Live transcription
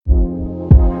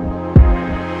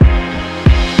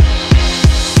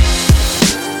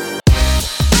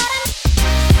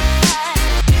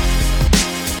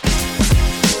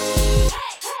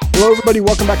Hello, everybody.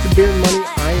 Welcome back to Beer and Money.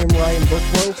 I am Ryan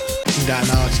Burklow. And I'm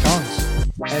Alex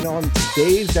Collins. And on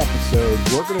today's episode,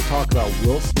 we're going to talk about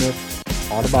Will Smith's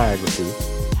autobiography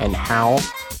and how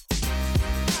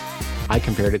I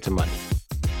compared it to money.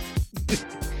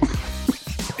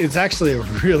 It's actually a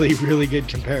really, really good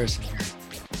comparison here.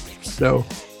 So,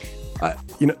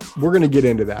 we're going to get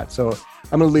into that. So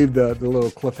I'm going to leave the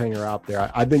little cliffhanger out there.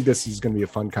 I think this is going to be a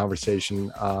fun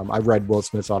conversation. I've read Will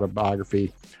Smith's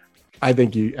autobiography. I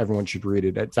think everyone should read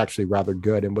it. It's actually rather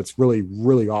good. And what's really,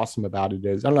 really awesome about it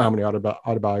is, I don't know how many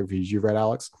autobiographies you've read,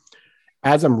 Alex.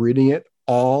 As I'm reading it,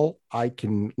 all I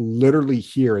can literally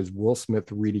hear is Will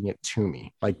Smith reading it to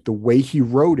me. Like the way he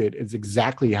wrote it is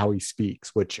exactly how he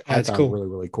speaks, which I found really,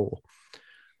 really cool.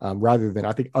 Rather than,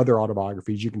 I think other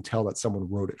autobiographies, you can tell that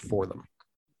someone wrote it for them.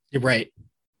 You're right.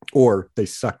 Or they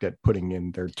sucked at putting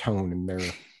in their tone and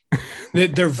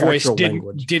their voice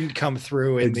didn't come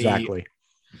through in exactly.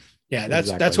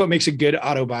 That's what makes a good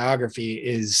autobiography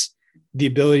is the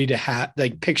ability to have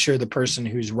picture the person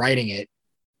who's writing it,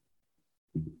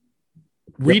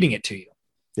 reading it to you.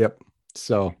 Yep.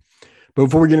 So, but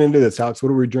before we get into this, Alex, what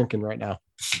are we drinking right now?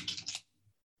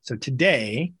 So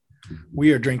today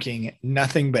we are drinking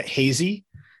Nothing But Hazy.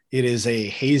 It is a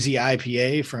hazy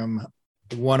IPA from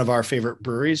one of our favorite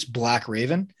breweries, Black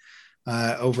Raven,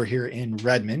 over here in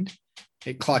Redmond.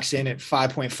 It clocks in at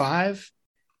 5.5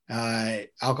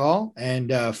 alcohol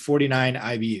and 49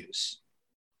 IBUs.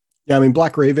 Yeah, I mean,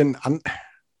 Black Raven, I'm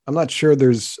not sure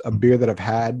there's a beer that I've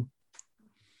had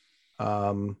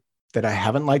that I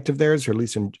haven't liked of theirs, or at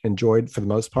least enjoyed for the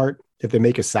most part. If they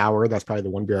make a sour, that's probably the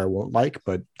one beer I won't like,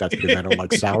 but that's because I don't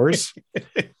like sours.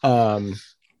 Hazy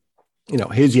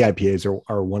IPAs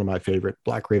are one of my favorite.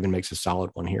 Black Raven makes a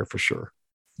solid one here for sure.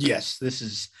 Yes, this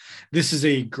is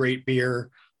a great beer.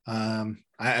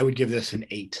 I would give this an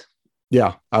 8.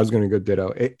 Yeah, I was going to go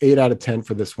ditto. 8 out of 10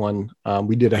 for this one.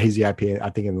 We did a hazy IPA, I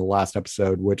think, in the last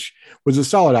episode, which was a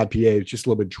solid IPA. It's just a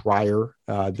little bit drier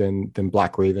than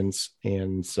Black Ravens,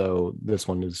 and so this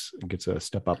one gets a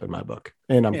step up in my book.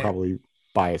 And I'm probably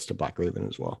biased to Black Raven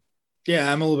as well. Yeah,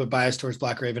 I'm a little bit biased towards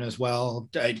Black Raven as well.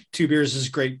 Two Beers is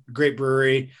great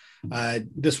brewery.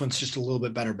 This one's just a little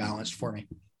bit better balanced for me.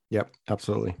 Yep,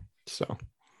 absolutely. So.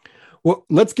 Well,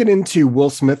 let's get into Will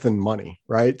Smith and money,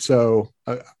 right? So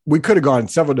we could have gone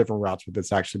several different routes with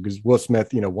this, actually, because Will Smith,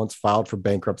 once filed for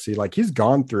bankruptcy, he's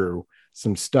gone through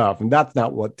some stuff, and that's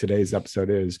not what today's episode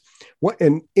is.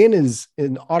 In his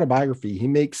autobiography, he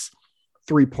makes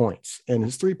 3 points, and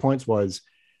his 3 points was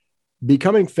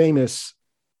becoming famous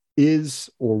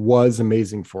is or was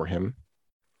amazing for him.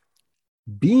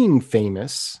 Being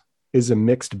famous is a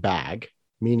mixed bag,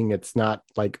 meaning it's not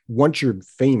once you're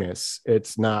famous,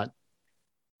 it's not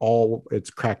all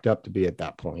it's cracked up to be at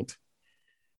that point.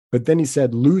 But then he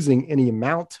said losing any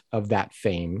amount of that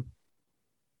fame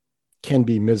can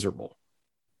be miserable.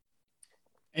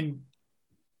 And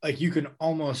you can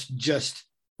almost just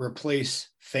replace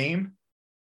fame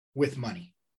with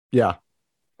money. Yeah.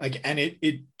 And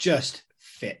it just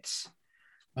fits.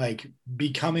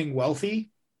 Becoming wealthy,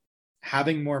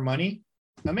 having more money,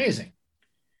 amazing.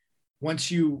 Once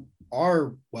you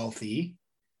are wealthy,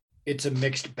 it's a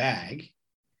mixed bag.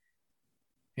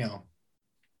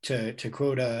 To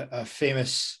quote a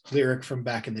famous lyric from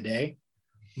back in the day,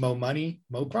 mo money,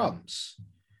 mo problems.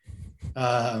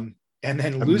 And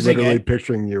then losing literally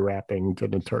picturing you rapping to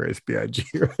Notorious B.I.G.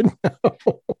 right now.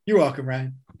 You're welcome,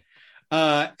 Ryan.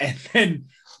 And then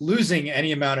losing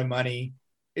any amount of money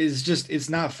is it's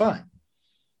not fun.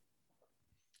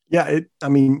 Yeah,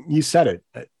 you said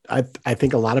it. I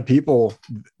think a lot of people,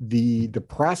 the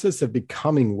process of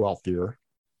becoming wealthier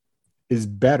is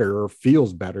better or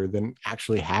feels better than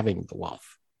actually having the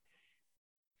wealth.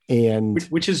 And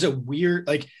which is a weird,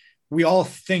 we all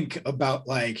think about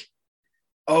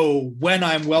when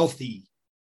I'm wealthy,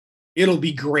 it'll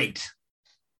be great.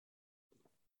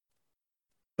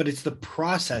 But it's the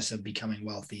process of becoming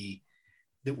wealthy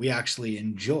that we actually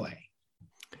enjoy.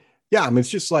 Yeah. It's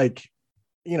just I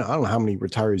don't know how many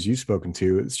retirees you've spoken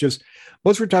to. It's just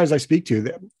most retirees I speak to,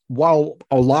 that while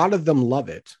a lot of them love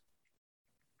it,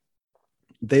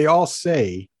 they all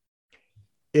say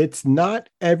it's not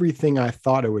everything I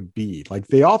thought it would be.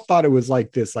 They all thought it was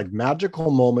this magical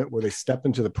moment where they step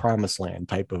into the promised land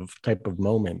type of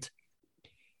moment.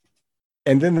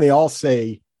 And then they all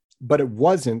say, but it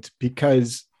wasn't,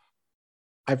 because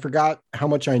I forgot how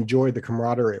much I enjoyed the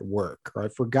camaraderie at work, or I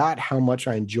forgot how much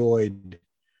I enjoyed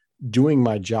doing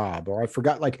my job, or I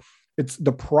forgot it's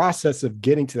the process of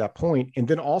getting to that point. And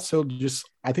then also just,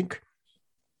 I think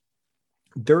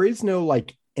there is no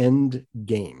end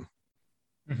game.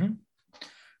 Mm-hmm.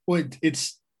 Well,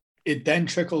 it then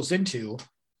trickles into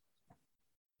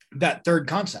that third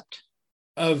concept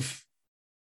of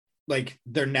like,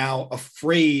 they're now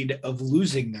afraid of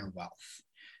losing their wealth.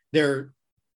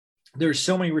 There's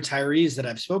so many retirees that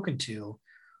I've spoken to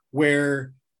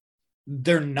where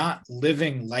they're not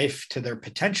living life to their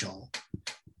potential,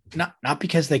 not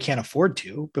because they can't afford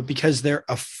to, but because they're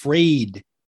afraid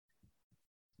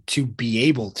to be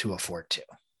able to afford to.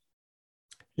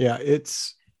 Yeah,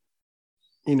 it's,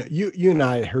 you and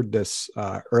I heard this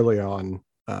early on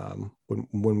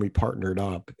when we partnered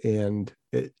up, and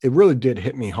it really did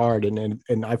hit me hard,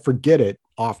 and I forget it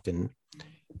often.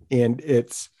 And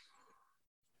it's,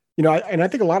 and I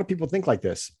think a lot of people think like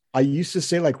this. I used to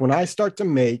say, like, when I start to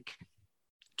make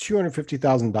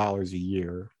 $250,000 a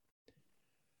year,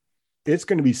 it's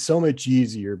going to be so much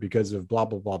easier because of blah,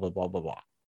 blah, blah, blah, blah, blah, blah.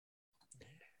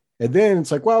 And then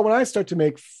it's like, well, when I start to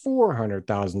make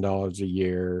 $400,000 a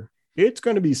year, it's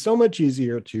going to be so much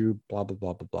easier to blah, blah,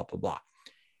 blah, blah, blah, blah, blah.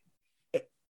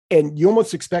 And you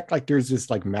almost expect like there's this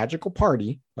like magical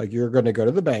party, like you're going to go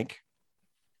to the bank,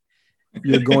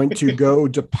 you're going to go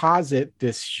deposit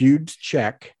this huge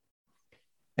check,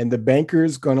 and the banker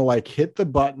is going to like hit the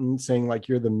button saying like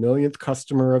you're the millionth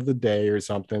customer of the day or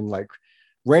something, like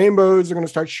rainbows are going to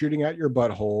start shooting out your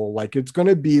butthole. Like it's going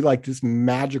to be like this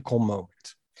magical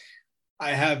moment.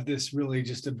 I have this really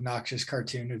just obnoxious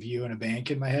cartoon of you in a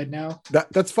bank in my head now.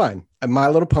 That's fine. My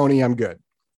Little Pony, I'm good.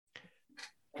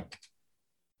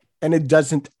 And it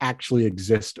doesn't actually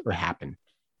exist or happen.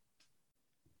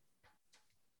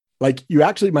 Like you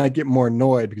actually might get more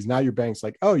annoyed because now your bank's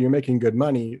like, oh, you're making good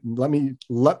money. Let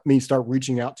me start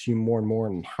reaching out to you more and more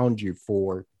and hound you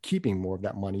for keeping more of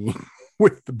that money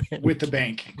with the bank. With the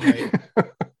bank, right?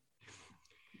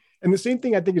 And the same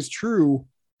thing I think is true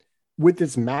with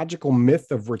this magical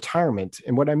myth of retirement.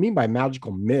 And what I mean by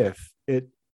magical myth,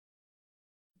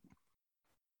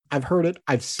 I've heard it,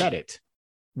 I've said it,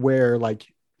 where like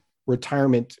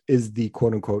retirement is the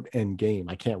quote unquote end game.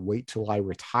 I can't wait till I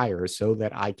retire so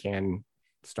that I can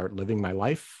start living my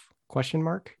life, ?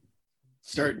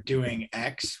 Start doing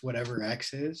X, whatever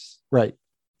X is. Right.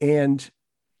 And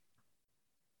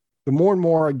the more and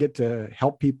more I get to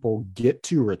help people get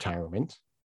to retirement,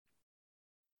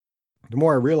 the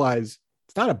more I realize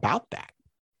it's not about that.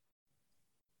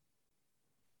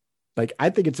 Like, I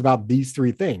think it's about these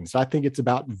three things. I think it's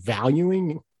about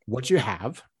valuing what you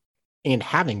have and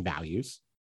having values,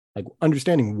 like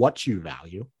understanding what you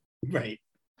value. Right.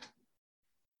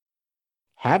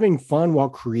 Having fun while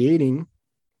creating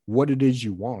what it is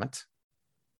you want.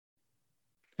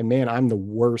 And man, I'm the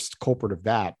worst culprit of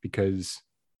that because,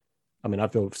 I mean, I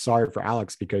feel sorry for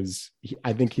Alex because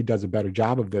I think he does a better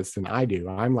job of this than I do.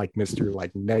 I'm like Mr.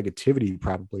 like negativity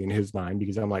probably in his mind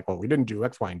because I'm like, well, we didn't do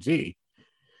X, Y, and Z.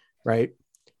 Right.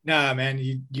 Nah, man,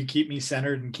 you keep me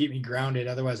centered and keep me grounded.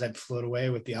 Otherwise I'd float away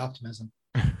with the optimism.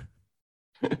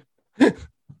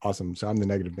 Awesome. So I'm the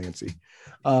negative Nancy.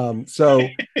 So,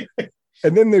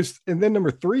 and then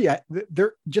number three,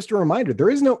 there, just a reminder, there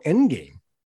is no end game.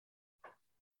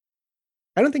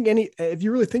 I don't think if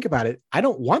you really think about it, I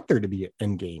don't want there to be an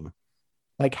end game.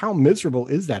 Like how miserable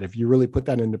is that if you really put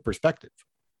that into perspective?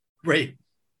 Right.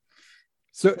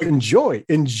 So enjoy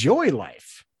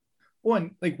life.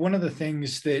 One of the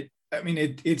things that, I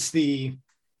mean, it's the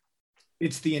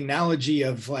analogy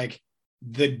of like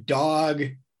the dog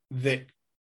that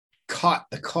caught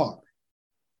the car.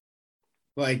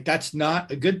 Like that's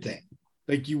not a good thing.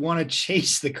 Like you want to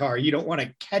chase the car. You don't want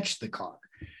to catch the car.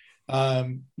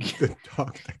 The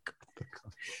dog that caught the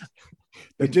car.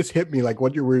 That just hit me like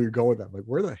where you're going with that. Like,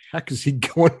 where the heck is he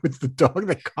going with the dog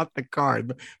that caught the car?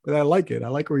 But I like it. I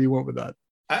like where you went with that.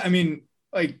 I mean,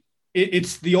 like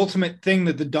it's the ultimate thing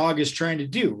that the dog is trying to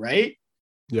do, right?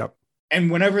 Yep.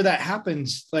 And whenever that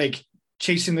happens, like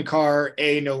chasing the car,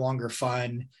 A, no longer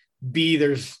fun. B,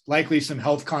 there's likely some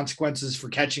health consequences for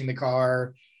catching the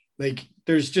car. Like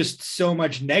there's just so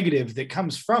much negative that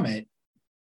comes from it.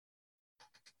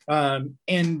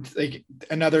 And like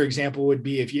another example would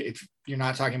be if you're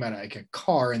not talking about like a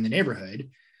car in the neighborhood,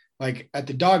 like at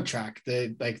the dog track,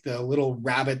 the little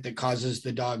rabbit that causes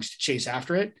the dogs to chase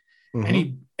after it.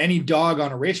 Mm-hmm. Any dog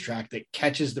on a racetrack that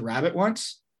catches the rabbit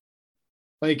once,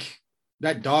 like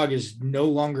that dog is no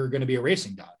longer going to be a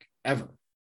racing dog ever.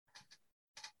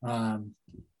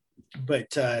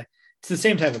 But it's the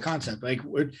same type of concept. Like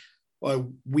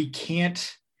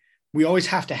we always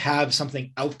have to have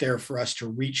something out there for us to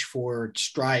reach for,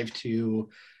 strive to,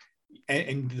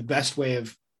 and the best way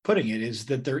of putting it is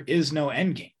that there is no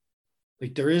end game.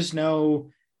 Like there is no,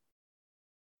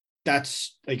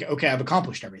 that's like, okay, I've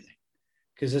accomplished everything.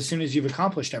 Because as soon as you've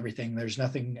accomplished everything, there's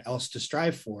nothing else to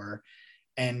strive for.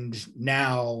 And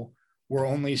now we're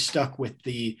only stuck with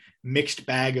the mixed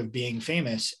bag of being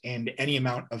famous, and any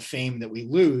amount of fame that we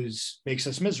lose makes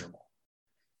us miserable.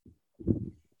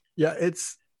 Yeah,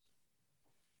 it's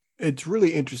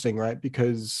really interesting, right?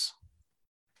 Because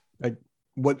like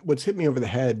what's hit me over the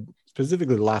head,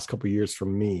 specifically the last couple of years for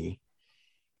me,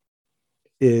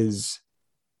 is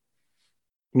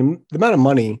the amount of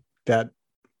money that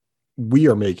we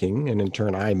are making, and in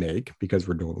turn I make because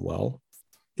we're doing well,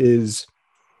 is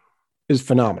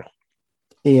phenomenal.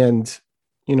 And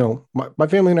my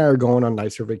family and I are going on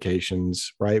nicer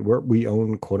vacations, right? We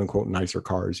own quote unquote nicer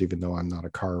cars, even though I'm not a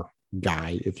car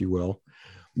guy, if you will.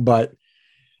 But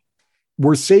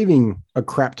we're saving a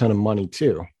crap ton of money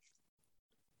too.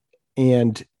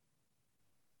 And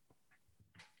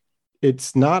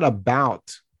it's not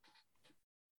about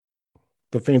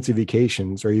the fancy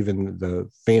vacations or even the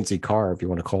fancy car, if you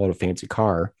want to call it a fancy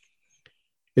car.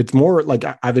 It's more like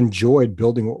I've enjoyed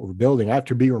building what we're building. I have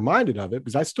to be reminded of it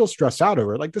because I still stress out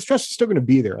over it. Like the stress is still going to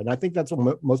be there. And I think that's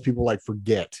what most people like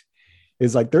forget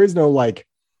is like, there is no like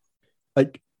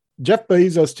Jeff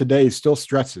Bezos today still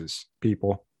stresses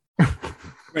people.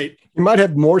 Right. He might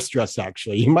have more stress.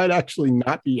 Actually, he might actually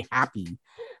not be happy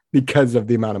because of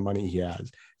the amount of money he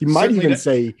has. He might certainly even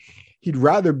say he'd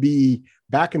rather be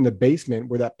back in the basement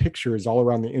where that picture is all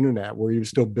around the internet, where he was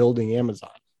still building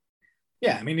Amazon.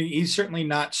 Yeah, I mean, he's certainly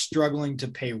not struggling to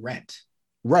pay rent.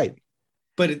 Right.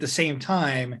 But at the same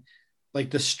time, like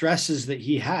the stresses that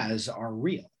he has are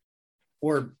real,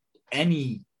 or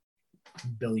any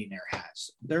billionaire has.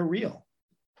 They're real.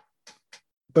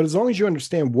 But as long as you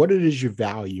understand what it is you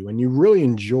value and you really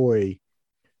enjoy,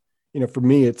 for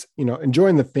me, it's,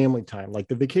 enjoying the family time. Like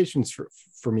the vacations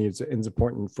for me is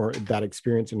important for that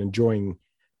experience and enjoying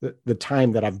the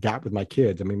time that I've got with my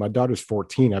kids. I mean, my daughter's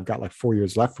 14. I've got like 4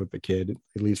 years left with the kid,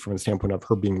 at least from the standpoint of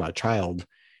her being my child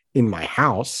in my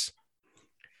house,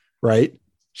 right?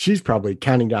 She's probably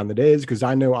counting down the days because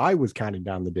I know I was counting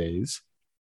down the days.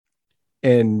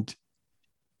 And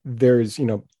there's,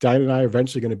 Diane and I are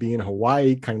eventually going to be in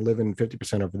Hawaii, kind of living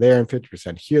 50% over there and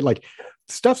 50% here. Like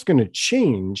stuff's going to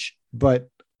change, but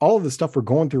all of the stuff we're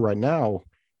going through right now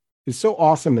is so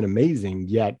awesome and amazing.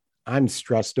 Yet I'm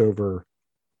stressed over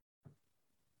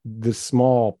the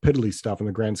small piddly stuff in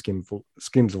the grand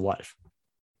schemes of life.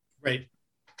 Right.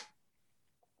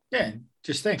 Yeah.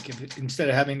 Just think, if instead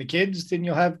of having the kids, then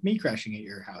you'll have me crashing at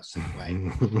your house.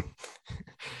 Right?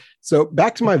 So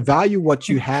back to my value what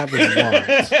you have in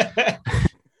mind.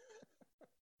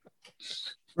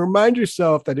 Remind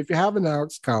yourself that if you have an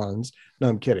Alex Collins, no,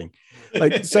 I'm kidding.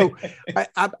 Like, so I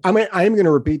am going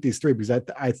to repeat these three because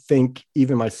I think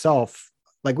even myself,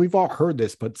 like we've all heard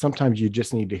this, but sometimes you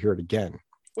just need to hear it again.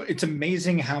 Well, it's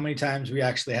amazing how many times we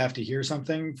actually have to hear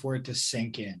something for it to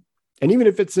sink in. And even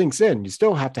if it sinks in, you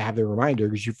still have to have the reminder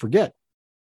because you forget,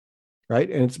 right?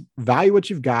 And it's value what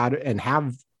you've got and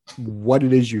have what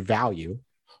it is you value.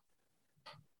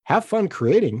 Have fun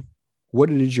creating what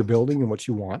it is you're building and what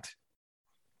you want.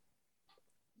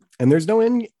 And there's no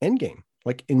end game.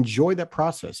 Like enjoy that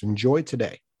process. Enjoy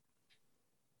today.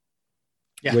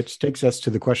 Yeah. Which takes us to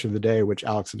the question of the day, which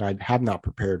Alex and I have not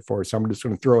prepared for. So I'm just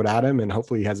going to throw it at him and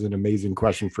hopefully he has an amazing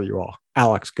question for you all.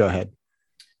 Alex, go ahead.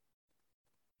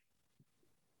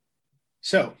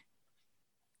 So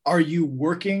are you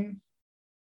working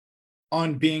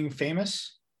on being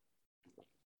famous?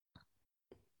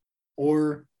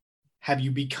 Or have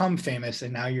you become famous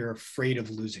and now you're afraid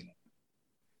of losing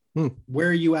it? Where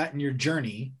are you at in your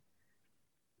journey?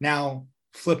 Now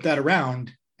flip that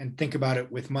around and think about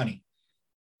it with money.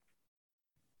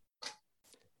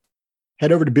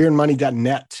 Head over to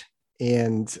beerandmoney.net.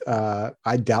 And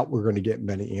I doubt we're going to get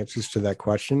many answers to that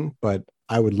question, but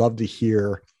I would love to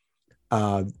hear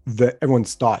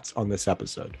everyone's thoughts on this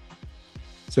episode.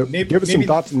 So give us some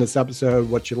thoughts on this episode,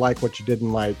 what you like, what you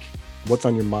didn't like, what's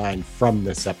on your mind from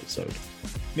this episode.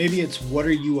 Maybe it's what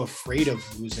are you afraid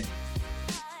of losing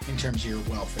in terms of your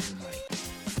wealth and your money.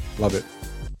 Love it.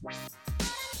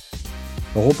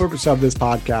 The whole purpose of this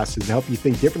podcast is to help you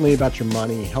think differently about your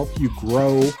money, help you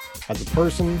grow as a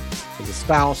person, as a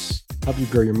spouse, help you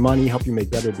grow your money, help you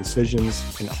make better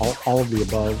decisions, and all of the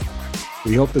above.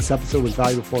 We hope this episode was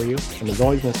valuable for you. And as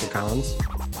always, Mr. Collins.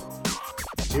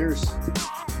 Cheers.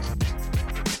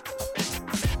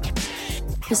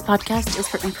 This podcast is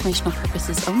for informational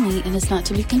purposes only and is not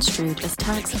to be construed as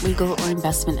tax, legal, or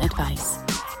investment advice.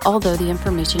 Although the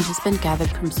information has been gathered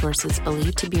from sources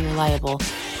believed to be reliable,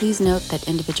 please note that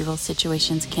individual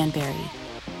situations can vary.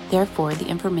 Therefore, the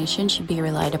information should be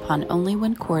relied upon only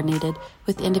when coordinated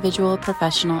with individual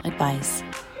professional advice.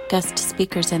 Guest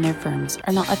speakers and their firms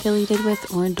are not affiliated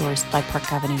with or endorsed by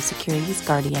Park Avenue Securities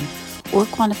Guardian or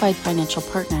Quantified Financial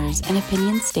Partners, and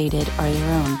opinions stated are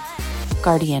their own.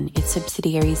 Guardian, its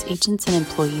subsidiaries, agents, and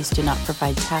employees do not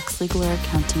provide tax, legal, or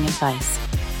accounting advice.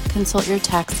 Consult your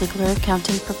tax, legal, or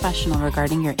accounting professional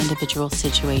regarding your individual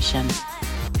situation.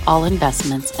 All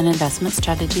investments and investment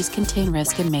strategies contain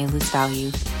risk and may lose value.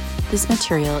 This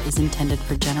material is intended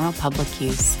for general public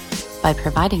use. By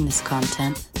providing this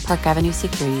content, Park Avenue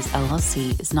Securities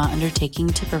LLC is not undertaking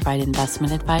to provide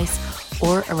investment advice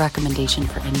or a recommendation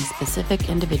for any specific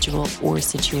individual or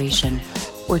situation,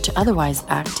 or to otherwise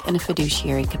act in a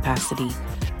fiduciary capacity.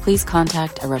 Please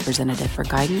contact a representative for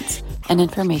guidance and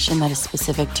information that is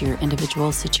specific to your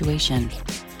individual situation.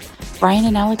 Brian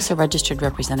and Alex are registered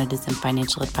representatives and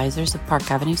financial advisors of Park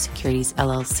Avenue Securities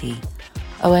LLC,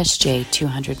 OSJ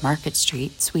 200 Market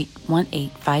Street, Suite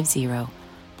 1850,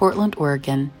 Portland,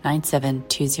 Oregon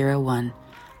 97201.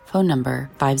 Phone number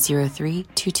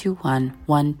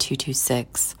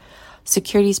 503-221-1226.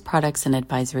 Securities products and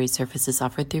advisory services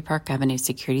offered through Park Avenue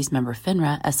Securities member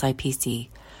FINRA SIPC.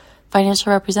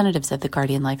 Financial representatives of the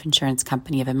Guardian Life Insurance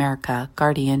Company of America,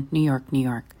 Guardian, New York, New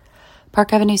York.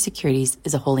 Park Avenue Securities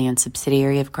is a wholly owned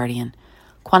subsidiary of Guardian.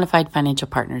 Quantified Financial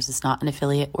Partners is not an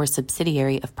affiliate or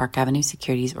subsidiary of Park Avenue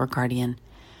Securities or Guardian.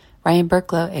 Ryan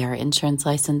Burklow, AR Insurance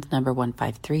License Number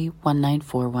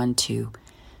 153-19412.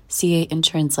 CA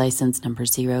Insurance License Number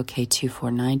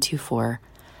 0K24924.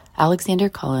 Alexander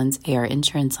Collins, AR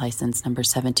Insurance License Number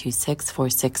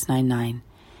 7264699.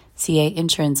 CA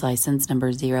Insurance License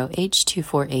Number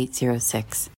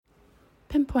 0H24806.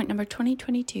 Pinpoint number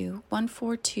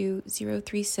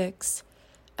 2022-142036.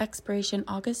 Expiration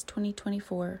August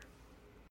 2024.